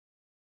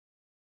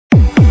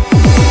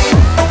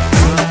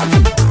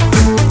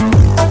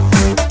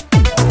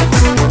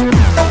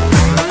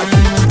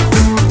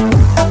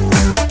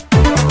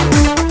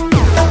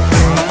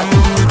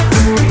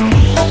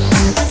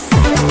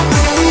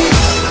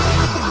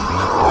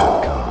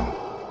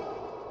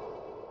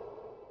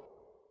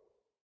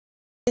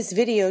This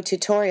video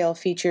tutorial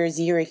features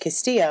Yire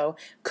Castillo,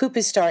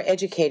 KUPA star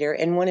educator,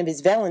 in one of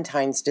his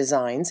Valentines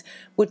designs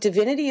with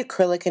Divinity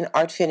acrylic and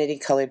Artfinity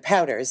colored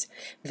powders,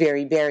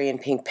 Very Berry and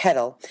Pink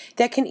Petal,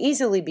 that can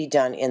easily be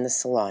done in the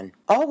salon.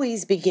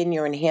 Always begin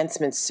your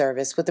enhancement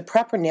service with the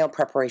proper nail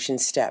preparation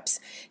steps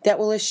that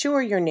will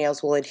assure your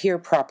nails will adhere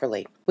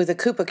properly. With a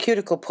KUPA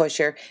cuticle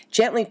pusher,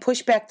 gently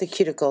push back the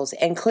cuticles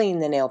and clean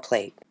the nail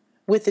plate.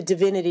 With the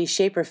Divinity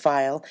shaper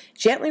file,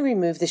 gently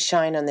remove the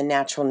shine on the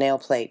natural nail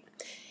plate.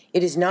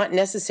 It is not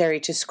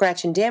necessary to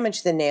scratch and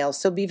damage the nail,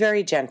 so be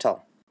very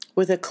gentle.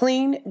 With a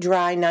clean,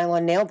 dry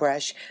nylon nail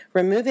brush,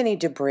 remove any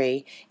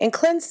debris and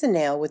cleanse the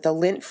nail with a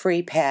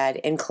lint-free pad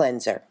and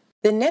cleanser.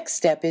 The next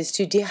step is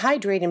to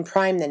dehydrate and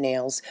prime the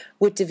nails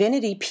with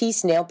Divinity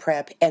Peace Nail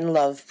Prep and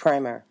Love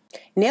Primer.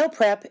 Nail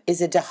Prep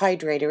is a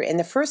dehydrator and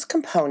the first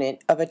component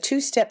of a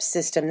two-step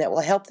system that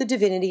will help the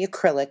Divinity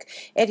acrylic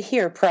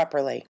adhere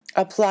properly.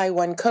 Apply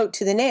one coat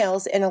to the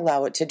nails and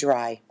allow it to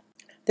dry.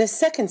 The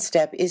second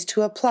step is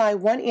to apply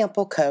one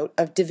ample coat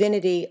of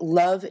Divinity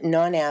Love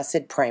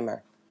Non-Acid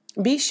Primer.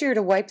 Be sure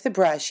to wipe the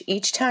brush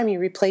each time you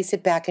replace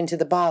it back into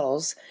the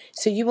bottles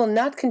so you will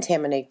not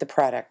contaminate the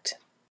product.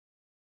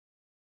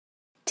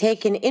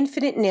 Take an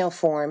infinite nail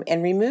form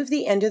and remove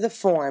the end of the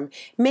form,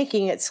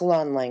 making it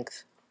salon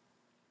length.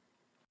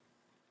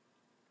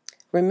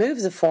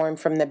 Remove the form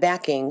from the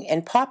backing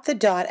and pop the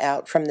dot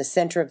out from the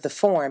center of the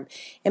form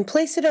and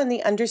place it on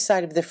the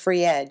underside of the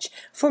free edge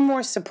for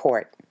more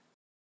support.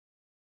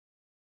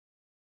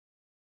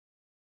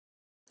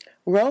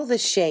 Roll the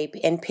shape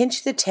and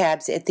pinch the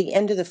tabs at the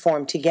end of the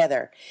form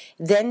together,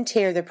 then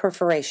tear the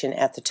perforation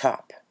at the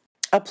top.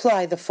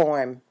 Apply the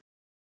form.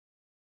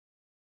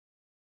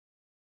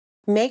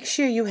 Make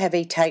sure you have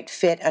a tight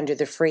fit under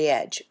the free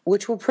edge,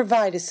 which will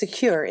provide a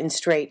secure and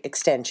straight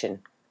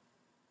extension.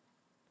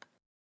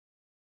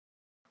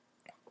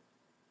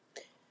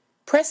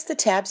 Press the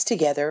tabs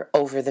together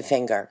over the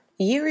finger.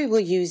 Yire will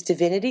use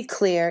Divinity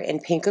Clear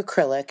and Pink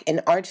Acrylic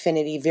and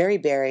Artfinity Very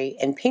Berry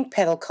and Pink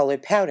Petal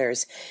colored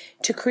powders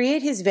to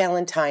create his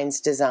Valentine's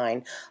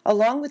design,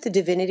 along with the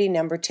Divinity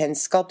No. 10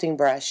 sculpting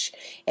brush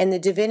and the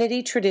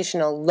Divinity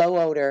Traditional Low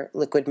Odor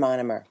Liquid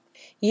Monomer.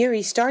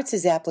 Yire starts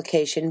his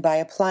application by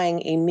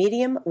applying a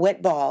medium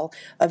wet ball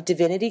of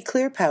Divinity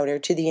Clear powder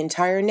to the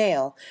entire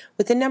nail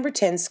with the No.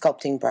 10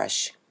 sculpting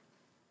brush.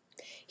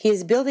 He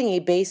is building a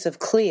base of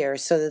clear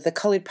so that the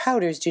colored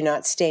powders do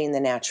not stain the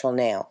natural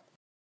nail.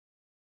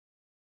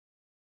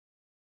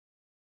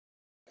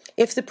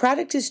 If the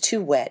product is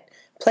too wet,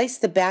 place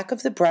the back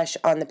of the brush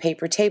on the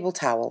paper table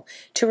towel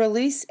to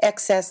release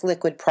excess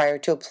liquid prior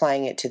to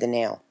applying it to the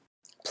nail.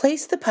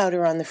 Place the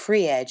powder on the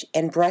free edge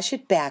and brush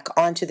it back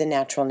onto the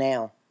natural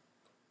nail.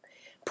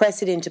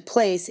 Press it into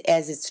place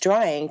as it's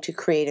drying to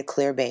create a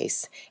clear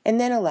base, and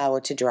then allow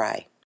it to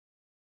dry.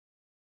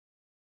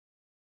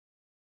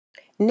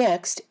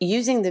 Next,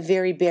 using the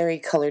Very Berry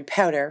colored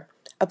powder,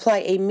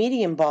 apply a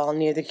medium ball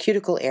near the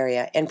cuticle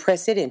area and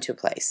press it into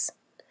place.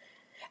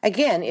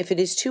 Again, if it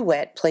is too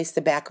wet, place the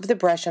back of the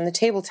brush on the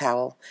table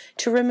towel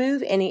to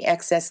remove any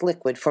excess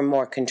liquid for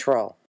more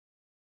control.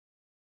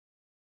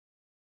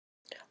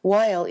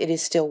 While it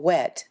is still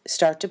wet,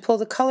 start to pull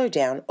the color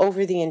down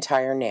over the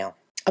entire nail.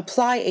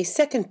 Apply a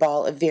second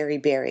ball of Very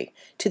Berry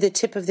to the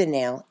tip of the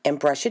nail and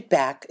brush it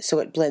back so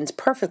it blends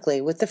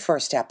perfectly with the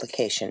first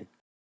application.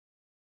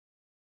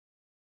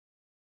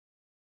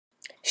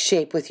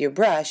 Shape with your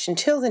brush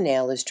until the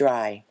nail is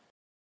dry.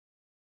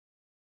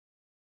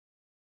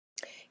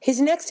 His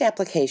next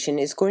application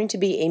is going to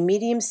be a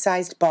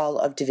medium-sized ball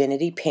of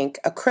Divinity Pink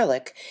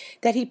acrylic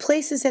that he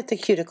places at the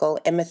cuticle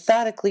and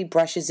methodically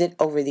brushes it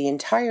over the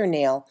entire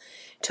nail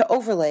to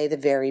overlay the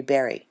Very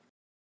Berry.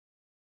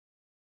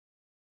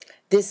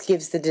 This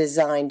gives the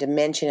design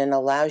dimension and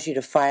allows you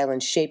to file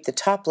and shape the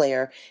top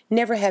layer,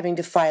 never having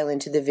to file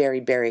into the Very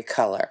Berry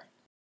color.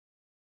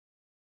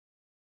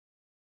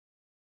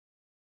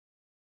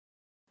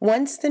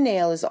 Once the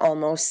nail is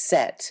almost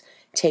set,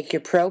 take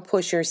your Pro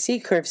Pusher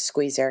C-curve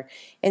squeezer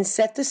and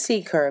set the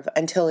C-curve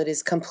until it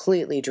is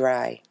completely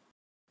dry.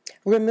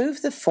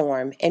 Remove the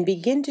form and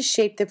begin to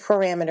shape the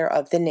parameter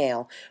of the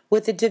nail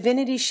with the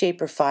Divinity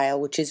Shaper file,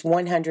 which is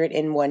 100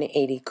 and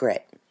 180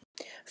 grit.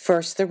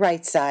 First the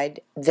right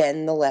side,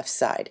 then the left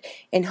side,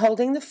 and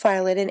holding the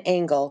file at an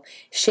angle,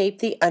 shape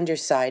the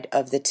underside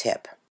of the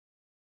tip.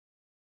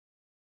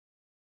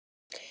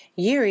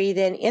 Yire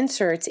then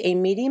inserts a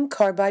medium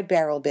carbide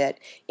barrel bit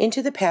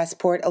into the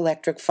Passport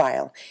electric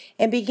file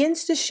and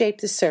begins to shape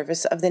the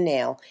surface of the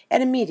nail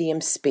at a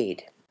medium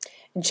speed.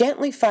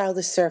 Gently file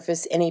the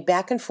surface in a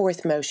back and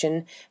forth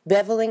motion,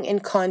 beveling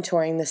and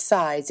contouring the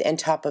sides and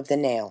top of the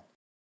nail.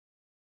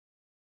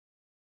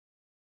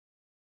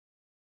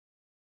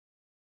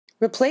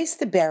 Replace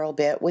the barrel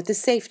bit with the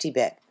safety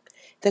bit.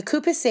 The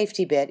KUPA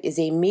safety bit is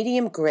a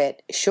medium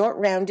grit, short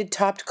rounded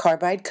topped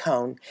carbide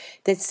cone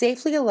that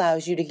safely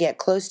allows you to get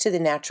close to the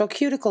natural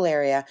cuticle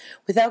area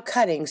without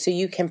cutting, so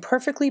you can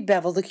perfectly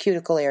bevel the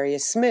cuticle area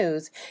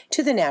smooth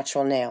to the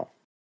natural nail.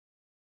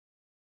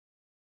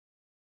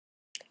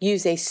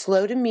 Use a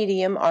slow to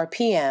medium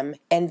RPM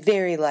and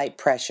very light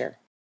pressure.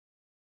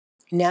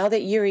 Now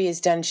that Yire is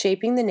done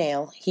shaping the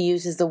nail, he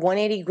uses the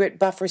 180 grit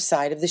buffer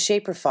side of the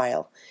shaper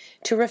file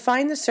to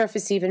refine the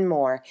surface even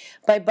more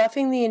by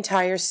buffing the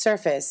entire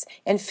surface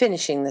and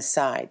finishing the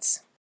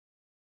sides.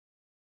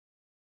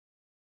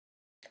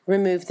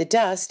 Remove the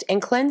dust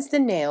and cleanse the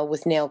nail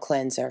with nail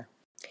cleanser.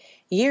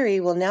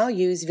 Yire will now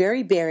use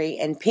Very Berry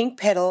and Pink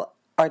Petal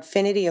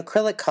Artfinity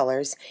acrylic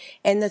colors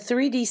and the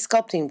 3D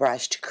sculpting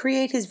brush to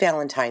create his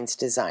Valentine's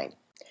design.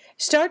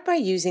 Start by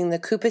using the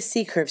KUPA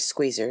C-curve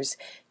squeezers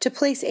to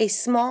place a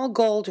small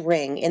gold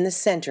ring in the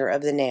center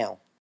of the nail.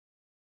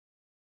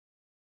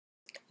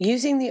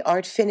 Using the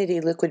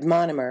Artfinity liquid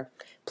monomer,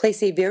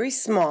 place a very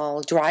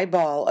small dry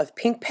ball of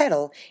pink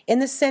petal in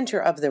the center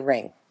of the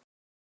ring.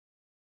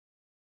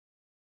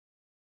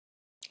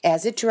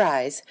 As it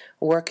dries,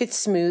 work it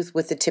smooth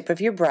with the tip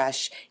of your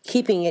brush,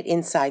 keeping it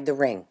inside the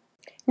ring.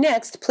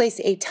 Next, place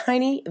a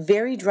tiny,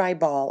 very dry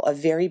ball of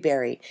Very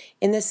Berry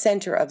in the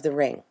center of the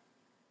ring.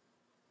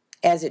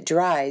 As it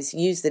dries,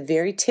 use the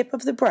very tip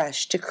of the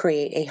brush to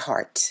create a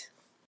heart.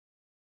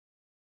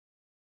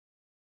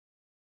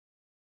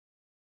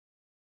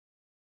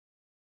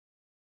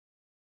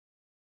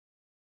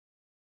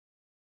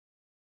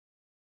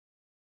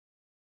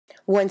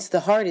 Once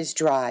the heart is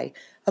dry,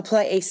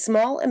 apply a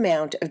small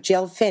amount of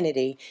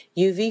Gelfinity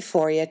UV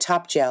Foria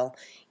top gel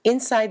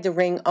inside the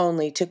ring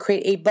only to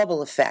create a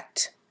bubble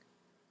effect.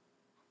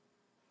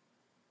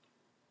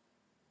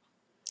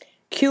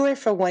 Cure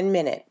for 1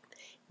 minute.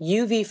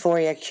 UV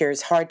Foria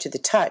cures hard to the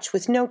touch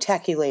with no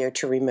tacky layer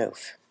to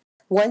remove.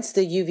 Once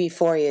the UV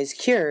Foria is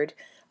cured,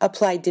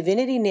 apply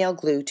Divinity nail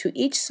glue to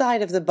each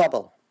side of the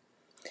bubble.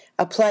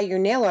 Apply your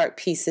nail art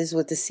pieces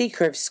with the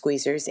C-curve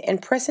squeezers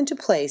and press into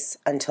place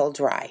until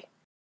dry.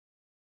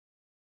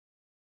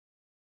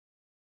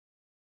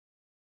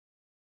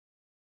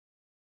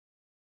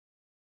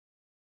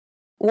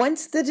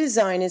 Once the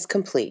design is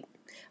complete,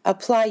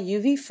 apply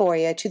UV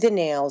Foria to the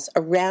nails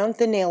around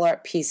the nail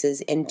art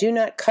pieces and do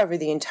not cover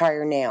the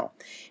entire nail.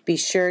 Be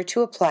sure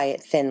to apply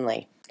it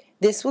thinly.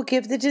 This will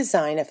give the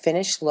design a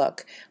finished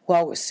look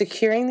while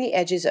securing the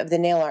edges of the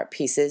nail art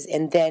pieces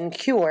and then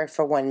cure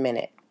for 1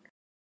 minute.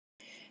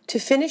 To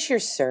finish your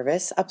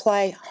service,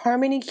 apply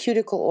Harmony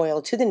cuticle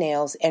oil to the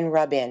nails and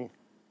rub in.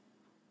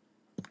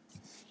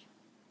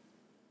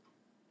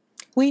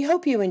 We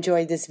hope you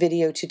enjoyed this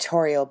video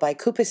tutorial by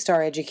KUPA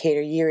Star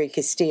educator Yire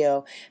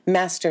Castillo,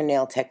 Master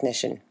Nail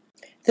Technician.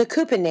 The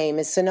KUPA name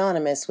is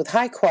synonymous with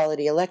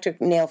high-quality electric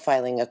nail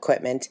filing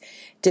equipment,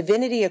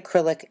 Divinity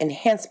acrylic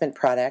enhancement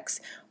products,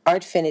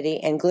 Artfinity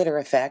and glitter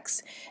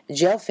effects,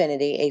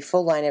 Gelfinity, a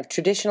full line of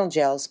traditional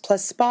gels,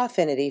 plus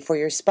Spafinity for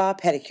your spa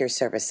pedicure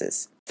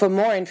services. For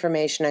more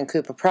information on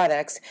KUPA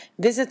products,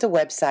 visit the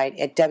website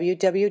at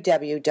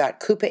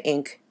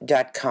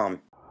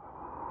www.kupainc.com.